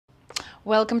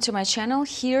Welcome to my channel.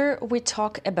 Here we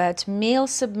talk about male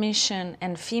submission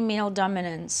and female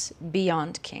dominance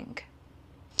beyond king.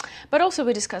 But also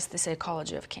we discuss the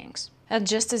psychology of kings. And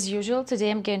just as usual,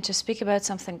 today I'm going to speak about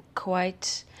something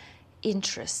quite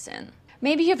interesting.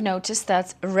 Maybe you've noticed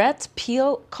that red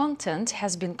pill content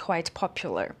has been quite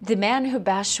popular. The men who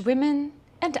bash women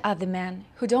and other men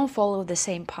who don't follow the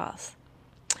same path.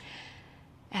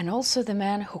 And also the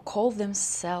men who call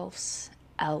themselves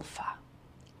alpha.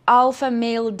 Alpha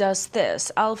male does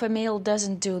this, alpha male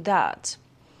doesn't do that.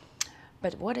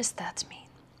 But what does that mean?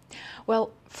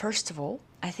 Well, first of all,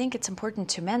 I think it's important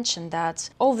to mention that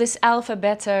all these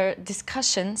alpha-beta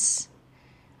discussions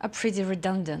are pretty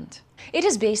redundant. It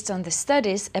is based on the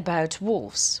studies about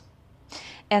wolves.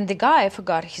 And the guy, I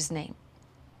forgot his name,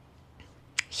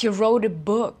 he wrote a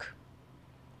book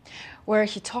where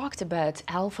he talked about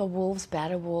alpha wolves,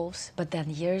 beta wolves, but then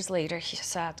years later he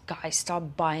said, guys,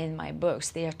 stop buying my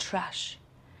books, they are trash.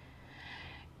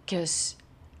 Because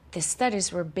the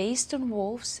studies were based on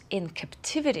wolves in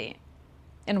captivity.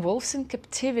 And wolves in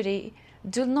captivity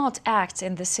do not act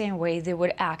in the same way they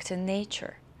would act in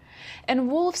nature. And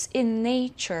wolves in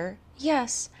nature,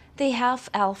 yes, they have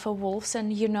alpha wolves,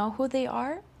 and you know who they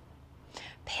are?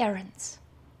 Parents.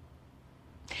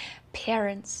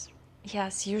 Parents.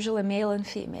 Yes, usually male and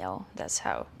female. That's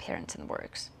how parenting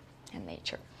works in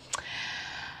nature.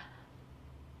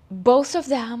 Both of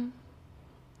them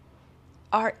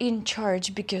are in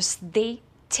charge because they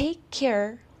take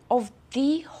care of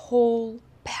the whole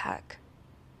pack.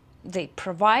 They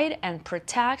provide and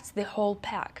protect the whole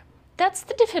pack. That's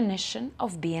the definition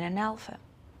of being an alpha.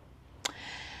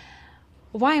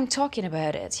 Why I'm talking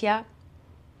about it, yeah?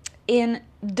 In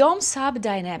dom-sub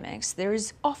dynamics, there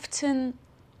is often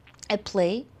a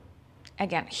play,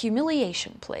 again,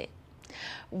 humiliation play,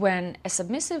 when a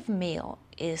submissive male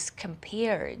is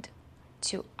compared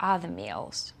to other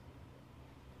males.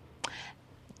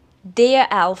 They are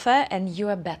alpha and you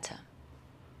are beta.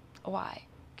 Why?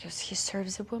 Because he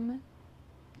serves a woman?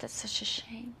 That's such a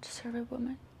shame to serve a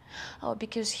woman. Oh,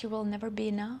 because he will never be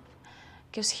enough?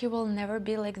 Because he will never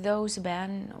be like those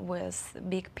men with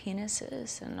big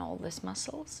penises and all these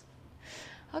muscles?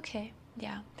 Okay,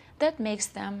 yeah. That makes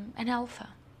them an alpha.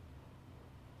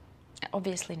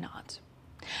 Obviously not.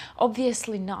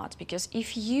 Obviously not, because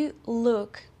if you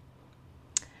look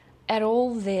at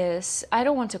all this, I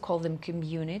don't want to call them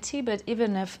community, but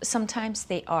even if sometimes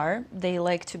they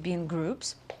like to be in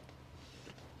groups,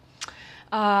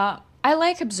 I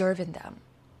like observing them.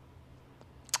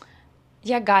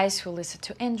 Yeah, guys who listen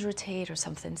to Andrew Tate or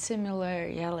something similar,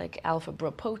 yeah, like Alpha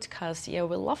Bro podcast, yeah,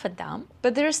 we laugh at them.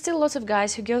 But there are still lots of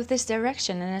guys who go this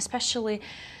direction, and especially,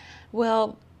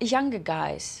 well, younger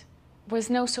guys with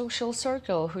no social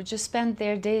circle who just spend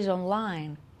their days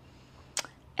online.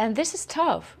 And this is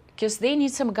tough, because they need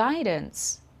some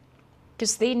guidance,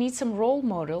 because they need some role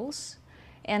models.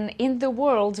 And in the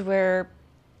world where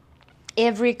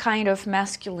every kind of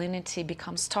masculinity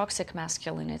becomes toxic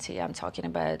masculinity, I'm talking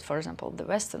about, for example, the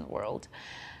Western world,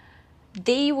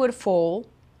 they would fall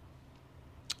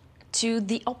to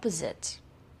the opposite,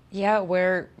 yeah,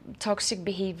 where toxic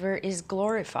behavior is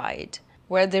glorified,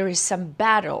 where there is some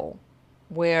battle,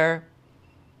 where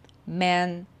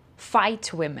men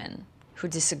fight women who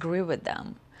disagree with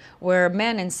them, where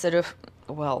men, instead of,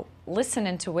 well,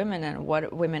 listening to women and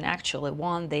what women actually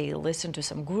want, they listen to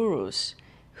some gurus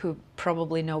who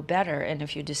probably know better, and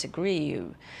if you disagree,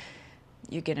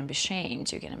 you're gonna be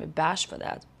shamed, you're gonna be bashed for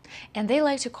that. And they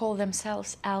like to call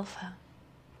themselves alpha.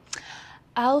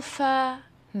 Alpha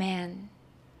men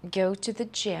go to the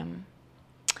gym,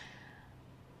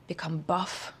 become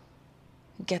buff,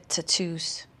 get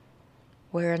tattoos,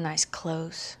 wear nice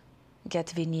clothes,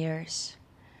 get veneers,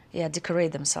 yeah,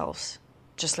 decorate themselves,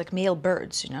 just like male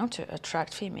birds, you know, to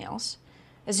attract females,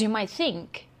 as you might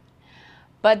think.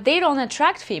 But they don't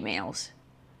attract females.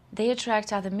 They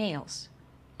attract other males.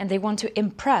 And they want to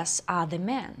impress other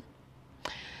men.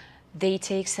 They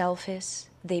take selfies.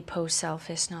 They post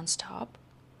selfies nonstop.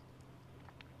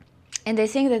 And they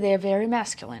think that they're very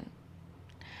masculine.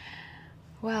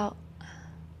 Well,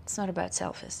 it's not about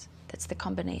selfies. That's the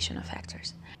combination of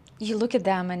factors. You look at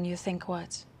them and you think,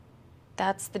 what?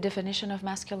 That's the definition of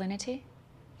masculinity?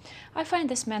 I find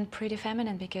this men pretty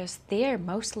feminine because they're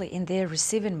mostly in their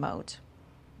receiving mode.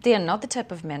 They are not the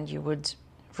type of men you would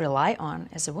rely on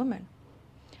as a woman,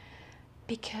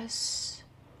 because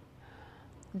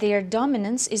their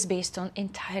dominance is based on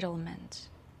entitlement,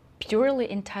 purely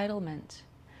entitlement.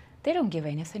 They don't give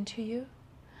anything to you.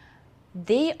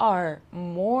 They are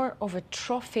more of a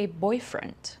trophy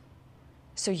boyfriend.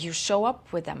 So you show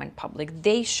up with them in public,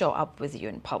 they show up with you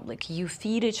in public, you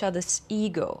feed each other's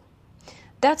ego.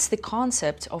 That's the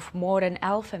concept of modern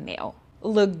alpha male.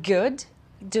 Look good,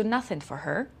 do nothing for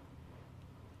her,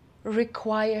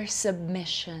 require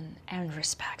submission and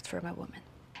respect from a woman.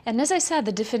 And as I said,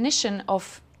 the definition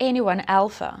of anyone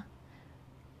alpha,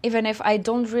 even if I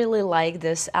don't really like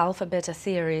this alpha beta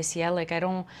theories, yeah, like I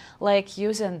don't like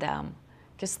using them,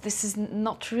 because this is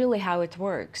not really how it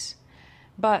works.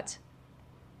 But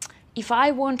if I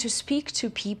want to speak to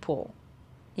people,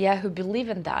 yeah, who believe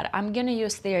in that, I'm gonna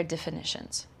use their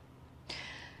definitions.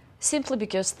 Simply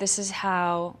because this is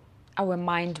how our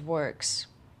mind works.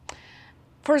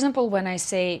 For example, when I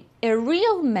say, a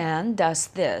real man does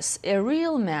this, a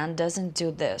real man doesn't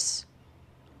do this.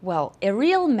 Well, a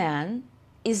real man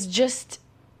is just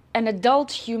an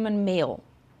adult human male.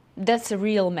 That's a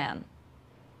real man.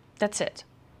 That's it.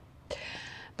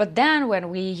 But then when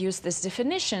we use these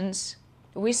definitions,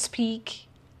 we speak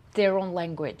their own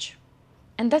language.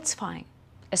 And that's fine.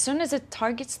 As soon as it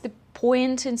targets the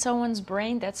point in someone's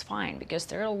brain, that's fine, because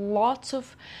there are lots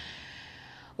of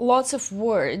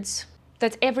words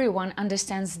that everyone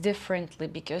understands differently,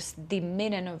 because the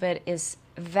meaning of it is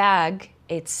vague,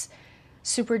 it's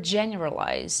super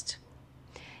generalized.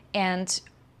 And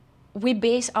we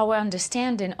base our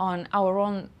understanding on our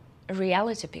own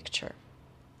reality picture.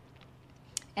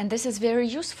 And this is very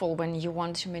useful when you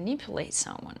want to manipulate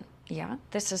someone. Yeah,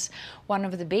 this is one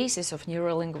of the bases of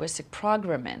neuro-linguistic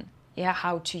programming. Yeah,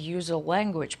 how to use a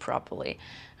language properly.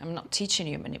 I'm not teaching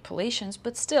you manipulations,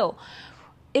 but still,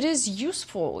 it is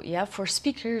useful, yeah, for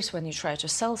speakers when you try to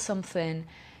sell something,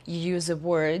 you use a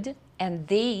word, and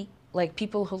they, like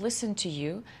people who listen to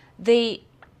you, the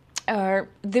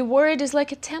word is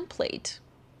like a template.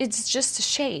 It's just a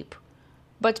shape,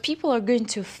 but people are going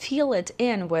to fill it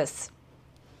in with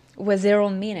their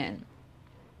own meaning.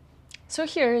 So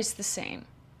here is the same.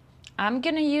 I'm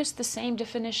gonna use the same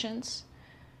definitions,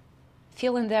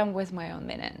 filling them with my own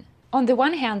meaning. On the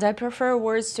one hand, I prefer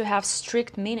words to have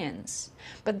strict meanings,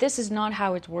 but this is not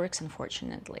how it works,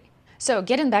 unfortunately. So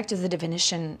getting back to the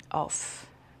definition of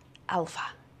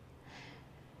alpha.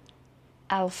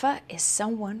 Alpha is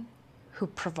someone who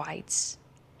provides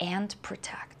and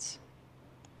protects.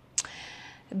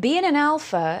 Being an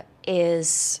alpha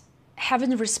is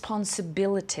having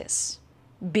responsibilities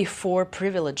before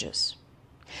privileges.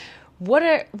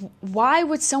 Why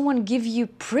would someone give you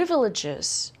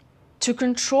privileges to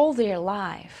control their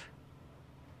life,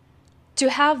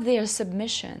 to have their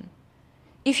submission,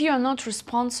 if you are not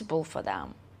responsible for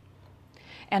them?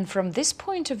 And from this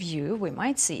point of view, we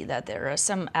might see that there are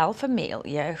some alpha male,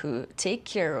 yeah, who take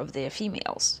care of their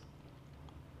females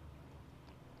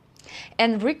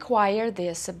and require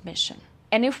their submission.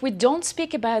 And if we don't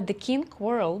speak about the kink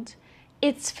world,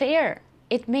 it's fair.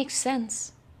 It makes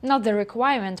sense. Not the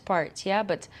requirement part, yeah,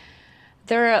 but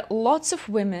there are lots of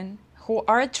women who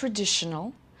are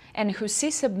traditional and who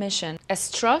see submission as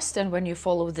trust, and when you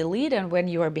follow the lead, and when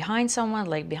you are behind someone,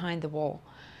 like behind the wall.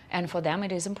 And for them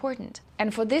it is important.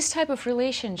 And for this type of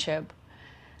relationship,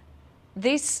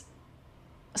 this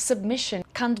submission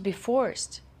can't be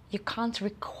forced. You can't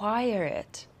require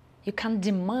it. You can't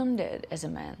demand it as a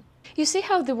man. You see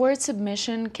how the word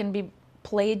submission can be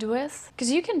played with?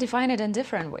 Because you can define it in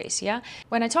different ways, yeah?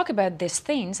 When I talk about these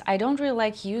things, I don't really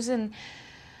like using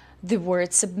the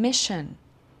word submission,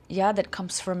 yeah, that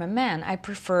comes from a man. I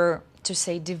prefer to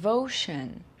say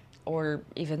devotion, or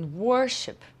even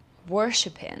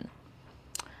worshiping,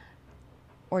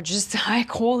 or just a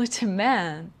high-quality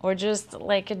man, or just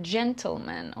like a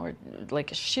gentleman, or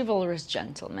like a chivalrous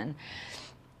gentleman.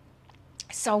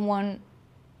 Someone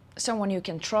you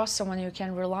can trust, someone you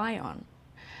can rely on.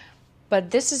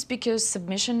 But this is because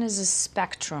submission is a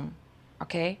spectrum,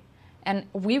 okay? And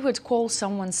we would call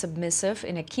someone submissive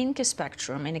in a kinky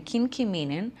spectrum, in a kinky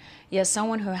meaning, yes,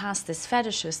 someone who has these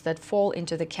fetishes that fall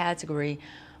into the category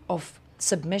of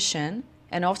submission.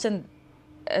 And often,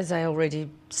 as I already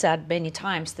said many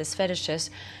times, these fetishes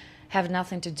have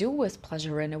nothing to do with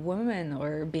pleasuring a woman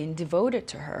or being devoted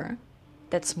to her.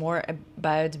 That's more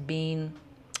about being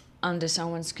under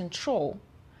someone's control,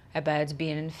 about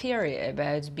being inferior,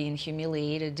 about being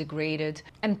humiliated, degraded,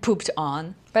 and pooped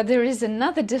on. But there is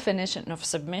another definition of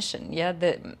submission, yeah?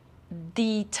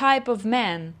 The type of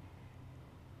men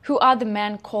who other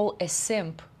men call a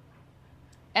simp.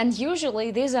 And usually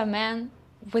these are men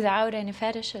without any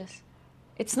fetishes.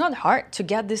 It's not hard to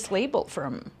get this label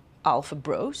from alpha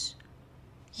bros.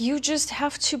 You just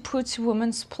have to put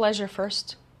women's pleasure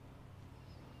first.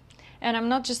 And I'm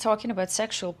not just talking about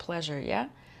sexual pleasure, yeah?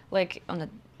 Like on a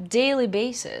daily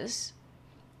basis,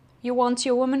 you want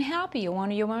your woman happy, you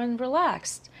want your woman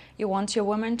relaxed, you want your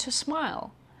woman to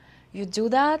smile. You do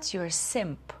that, you're a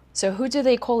simp. So who do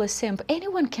they call a simp?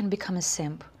 Anyone can become a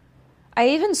simp. I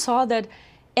even saw that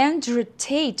Andrew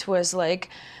Tate was like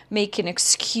making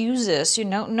excuses, you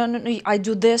know, no, I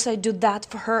do this, I do that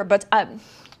for her, but I'm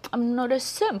not a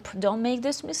simp. Don't make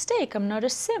this mistake. I'm not a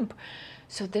simp.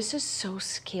 So this is so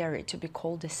scary to be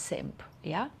called a simp,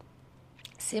 yeah?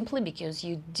 Simply because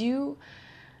you do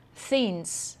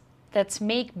things that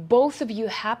make both of you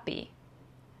happy.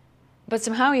 But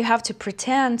somehow you have to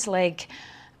pretend like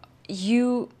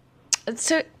you...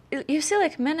 So you see,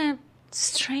 like, men are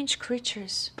strange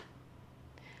creatures.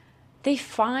 They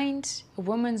find a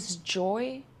woman's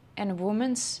joy and a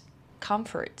woman's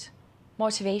comfort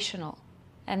motivational.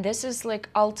 And this is like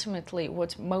ultimately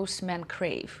what most men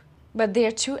crave. But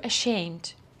they're too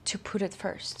ashamed to put it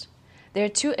first. They're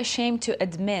too ashamed to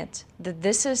admit that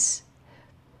this is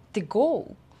the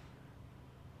goal.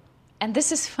 And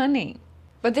this is funny.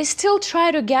 But they still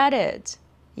try to get it.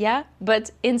 Yeah?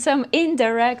 But in some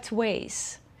indirect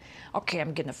ways. Okay,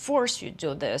 I'm gonna force you to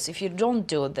do this. If you don't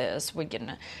do this, we're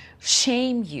gonna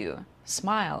shame you.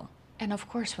 Smile. And of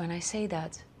course, when I say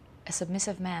that, a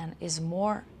submissive man is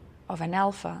more of an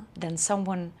alpha than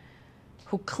someone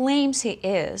who claims he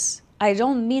is. I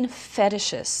don't mean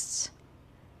fetishists.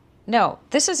 No,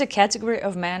 this is a category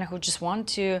of men who just want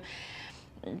to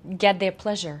get their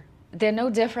pleasure. They're no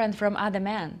different from other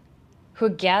men who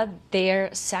get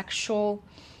their sexual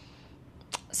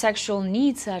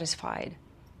needs satisfied.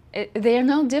 They're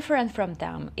no different from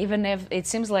them. Even if it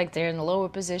seems like they're in a lower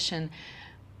position,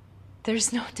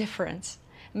 there's no difference.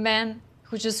 Men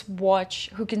who just watch,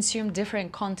 who consume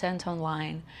different content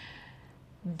online,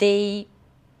 they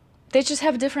just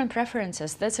have different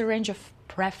preferences. That's a range of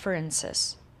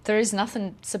preferences. There is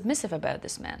nothing submissive about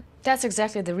this man. That's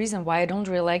exactly the reason why I don't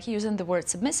really like using the word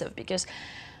submissive, because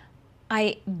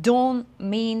I don't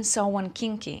mean someone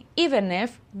kinky, even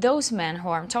if those men who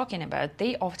I'm talking about,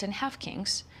 they often have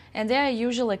kinks, and they are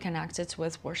usually connected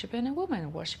with worshiping a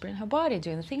woman, worshiping her body,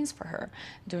 doing things for her,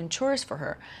 doing chores for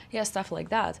her, yeah, stuff like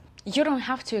that. You don't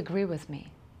have to agree with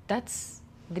me. That's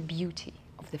the beauty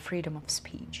of the freedom of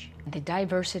speech, the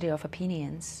diversity of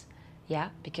opinions, yeah,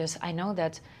 because I know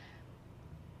that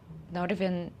not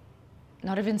even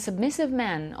submissive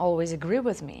men always agree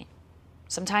with me.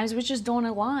 Sometimes we just don't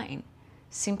align,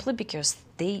 simply because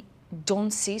they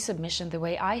don't see submission the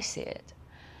way I see it.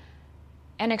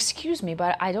 And excuse me,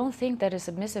 but I don't think that a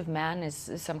submissive man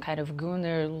is some kind of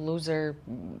gooner, loser,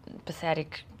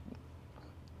 pathetic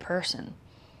person.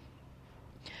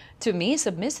 To me, a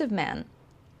submissive man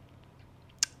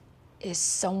is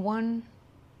someone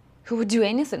who would do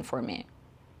anything for me,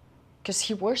 because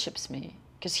he worships me,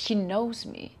 because he knows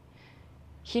me.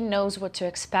 He knows what to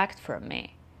expect from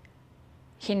me.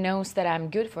 He knows that I'm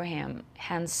good for him,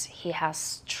 hence he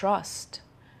has trust.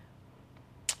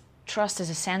 Trust is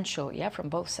essential, yeah, from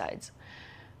both sides.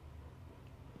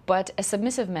 But a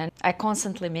submissive man, I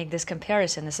constantly make this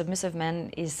comparison. A submissive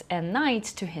man is a knight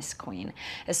to his queen.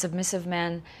 A submissive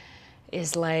man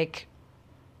is like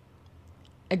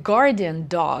a guardian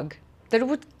dog that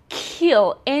would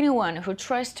kill anyone who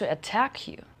tries to attack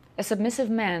you. A submissive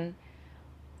man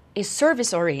is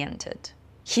service-oriented.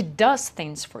 He does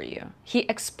things for you. He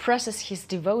expresses his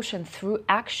devotion through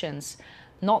actions,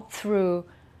 not through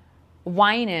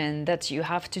whining that you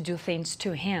have to do things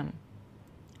to him.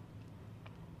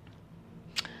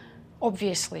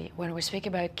 Obviously, when we speak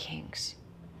about kings,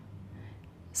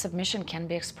 submission can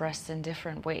be expressed in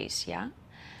different ways, yeah?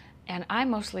 And I'm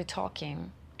mostly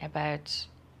talking about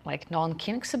like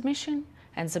non-king submission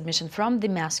and submission from the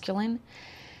masculine.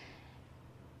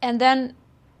 And then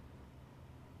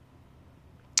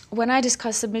when I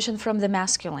discuss submission from the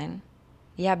masculine,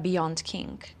 yeah, beyond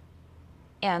king,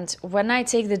 and when I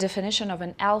take the definition of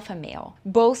an alpha male,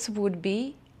 both would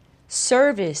be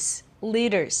service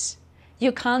leaders.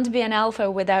 You can't be an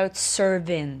alpha without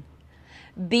serving.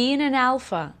 Being an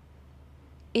alpha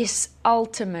is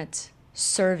ultimate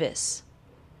service.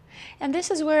 And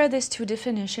this is where these two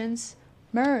definitions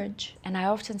merge. And I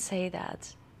often say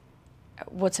that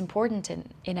what's important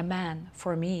in a man,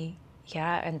 for me,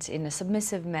 yeah, and in a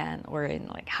submissive man or in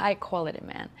like high quality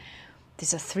man,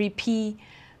 these are 3P,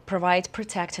 provide,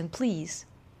 protect, and please.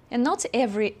 And not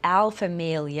every alpha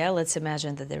male, yeah, let's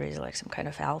imagine that there is like some kind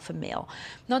of alpha male.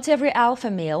 Not every alpha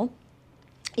male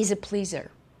is a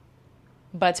pleaser.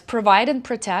 But provide and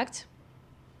protect,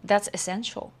 that's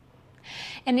essential.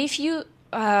 And if you,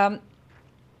 I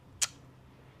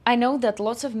know that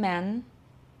lots of men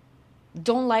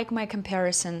don't like my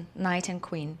comparison knight and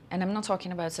queen. And I'm not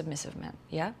talking about submissive men,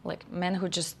 yeah? Like men who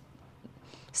just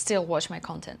still watch my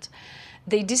content.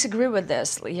 They disagree with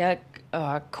this, yeah,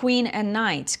 queen and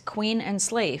knight, queen and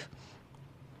slave.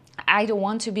 I don't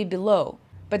want to be below.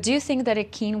 But do you think that a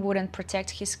king wouldn't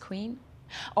protect his queen?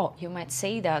 Oh, you might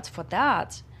say that for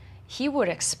that, he would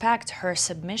expect her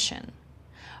submission.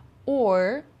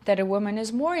 Or that a woman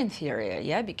is more inferior,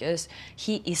 yeah, because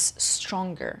he is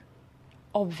stronger.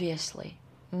 Obviously,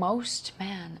 most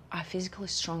men are physically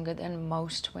stronger than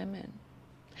most women.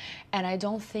 And I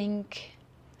don't think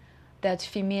that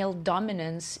female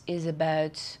dominance is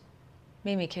about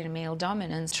mimicking male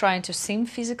dominance, trying to seem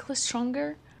physically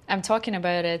stronger. I'm talking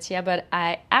about it, yeah, but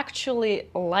I actually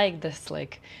like this,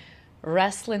 like,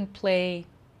 wrestling play,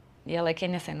 yeah, like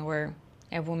anything where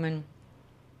a woman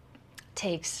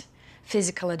takes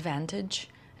physical advantage.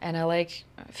 And I like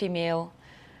female,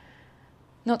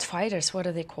 not fighters, what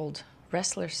are they called?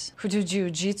 Wrestlers who do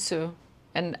jiu-jitsu.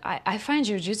 And I find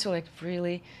jiu-jitsu like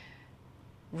really,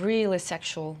 really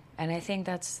sexual. And I think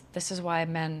this is why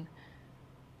men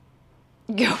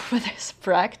go for these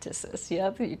practices,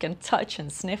 yeah? You can touch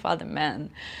and sniff other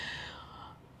men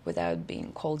without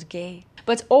being called gay.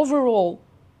 But overall,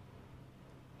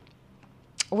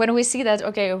 when we see that,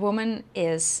 okay, a woman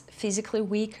is physically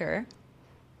weaker,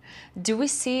 do we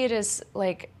see it as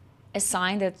like a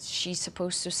sign that she's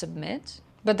supposed to submit?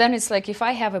 But then it's like, if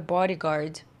I have a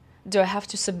bodyguard, do I have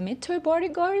to submit to a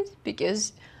bodyguard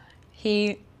because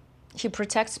he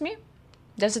protects me?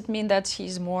 Does it mean that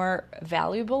he's more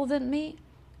valuable than me,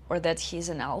 or that he's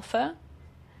an alpha?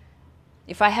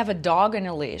 If I have a dog on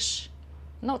a leash,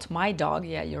 not my dog,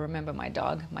 yeah, you remember my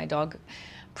dog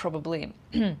probably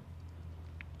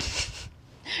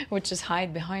would just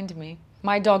hide behind me.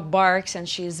 My dog barks and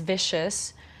she is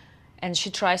vicious and she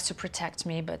tries to protect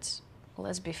me, but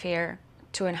let's be fair,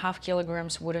 2.5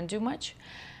 kilograms wouldn't do much.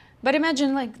 But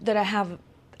imagine like that I have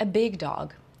a big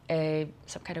dog,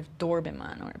 some kind of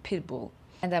Doberman or a pit bull,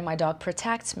 and then my dog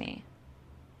protects me.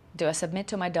 Do I submit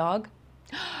to my dog?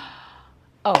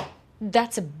 Oh,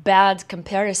 that's a bad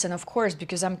comparison, of course,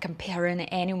 because I'm comparing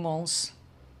animals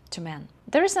to men.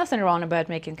 There is nothing wrong about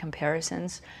making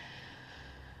comparisons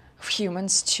of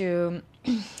humans to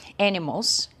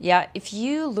animals. Yeah, if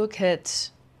you look at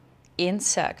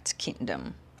insect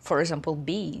kingdom, for example,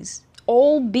 bees,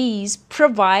 all bees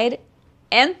provide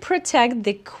and protect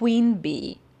the queen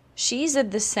bee. She's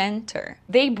at the center.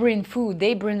 They bring food,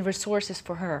 they bring resources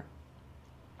for her,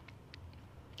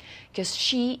 because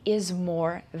she is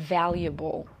more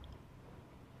valuable.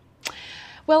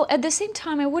 Well, at the same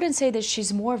time, I wouldn't say that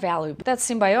she's more valuable. That's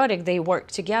symbiotic, they work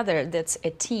together, that's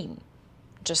a team.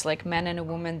 Just like man and a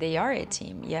woman, they are a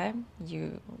team, yeah?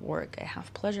 You work, I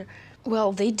have pleasure.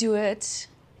 Well, they do it,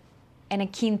 and a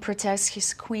king protects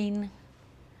his queen,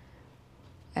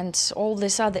 and all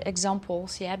these other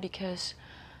examples, yeah, because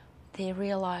they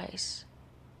realize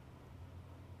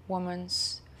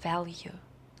woman's value.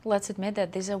 Let's admit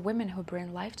that these are women who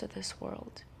bring life to this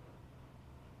world.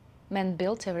 Men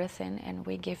built everything, and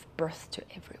we give birth to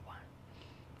everyone.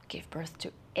 Give birth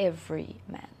to every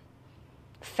man.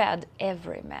 Fed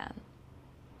every man.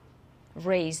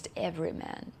 Raised every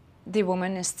man. The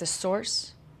woman is the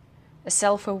source. A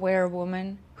self-aware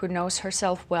woman who knows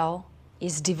herself well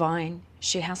is divine.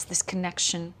 She has this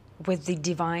connection with the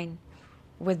divine,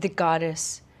 with the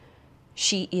goddess.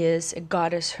 She is a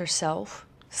goddess herself.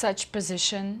 Such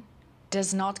position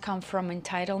does not come from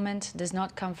entitlement, does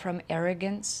not come from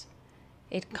arrogance.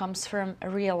 It comes from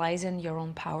realizing your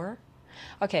own power.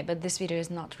 Okay, but this video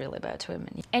is not really about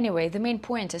women. Anyway, the main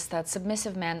point is that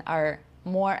submissive men are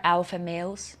more alpha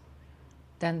males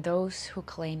than those who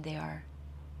claim they are.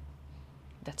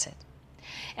 That's it.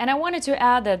 And I wanted to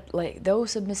add that, like,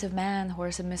 those submissive men who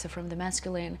are submissive from the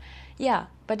masculine, yeah,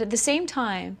 but at the same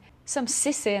time, some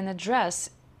sissy in a dress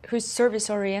who's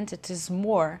service-oriented is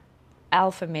more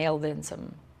alpha male than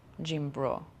some gym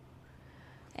bro.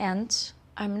 And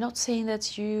I'm not saying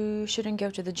that you shouldn't go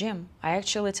to the gym. I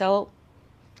actually tell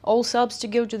all subs to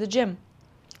go to the gym.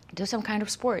 Do some kind of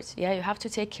sport. Yeah, you have to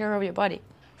take care of your body.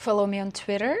 Follow me on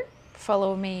Twitter.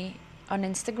 Follow me on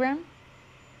Instagram.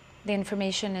 The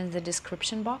information in the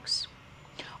description box.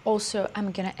 Also,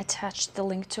 I'm gonna attach the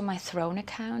link to my Throne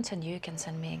account, and you can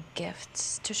send me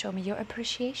gifts to show me your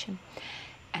appreciation.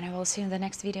 And I will see you in the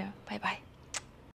next video. Bye bye.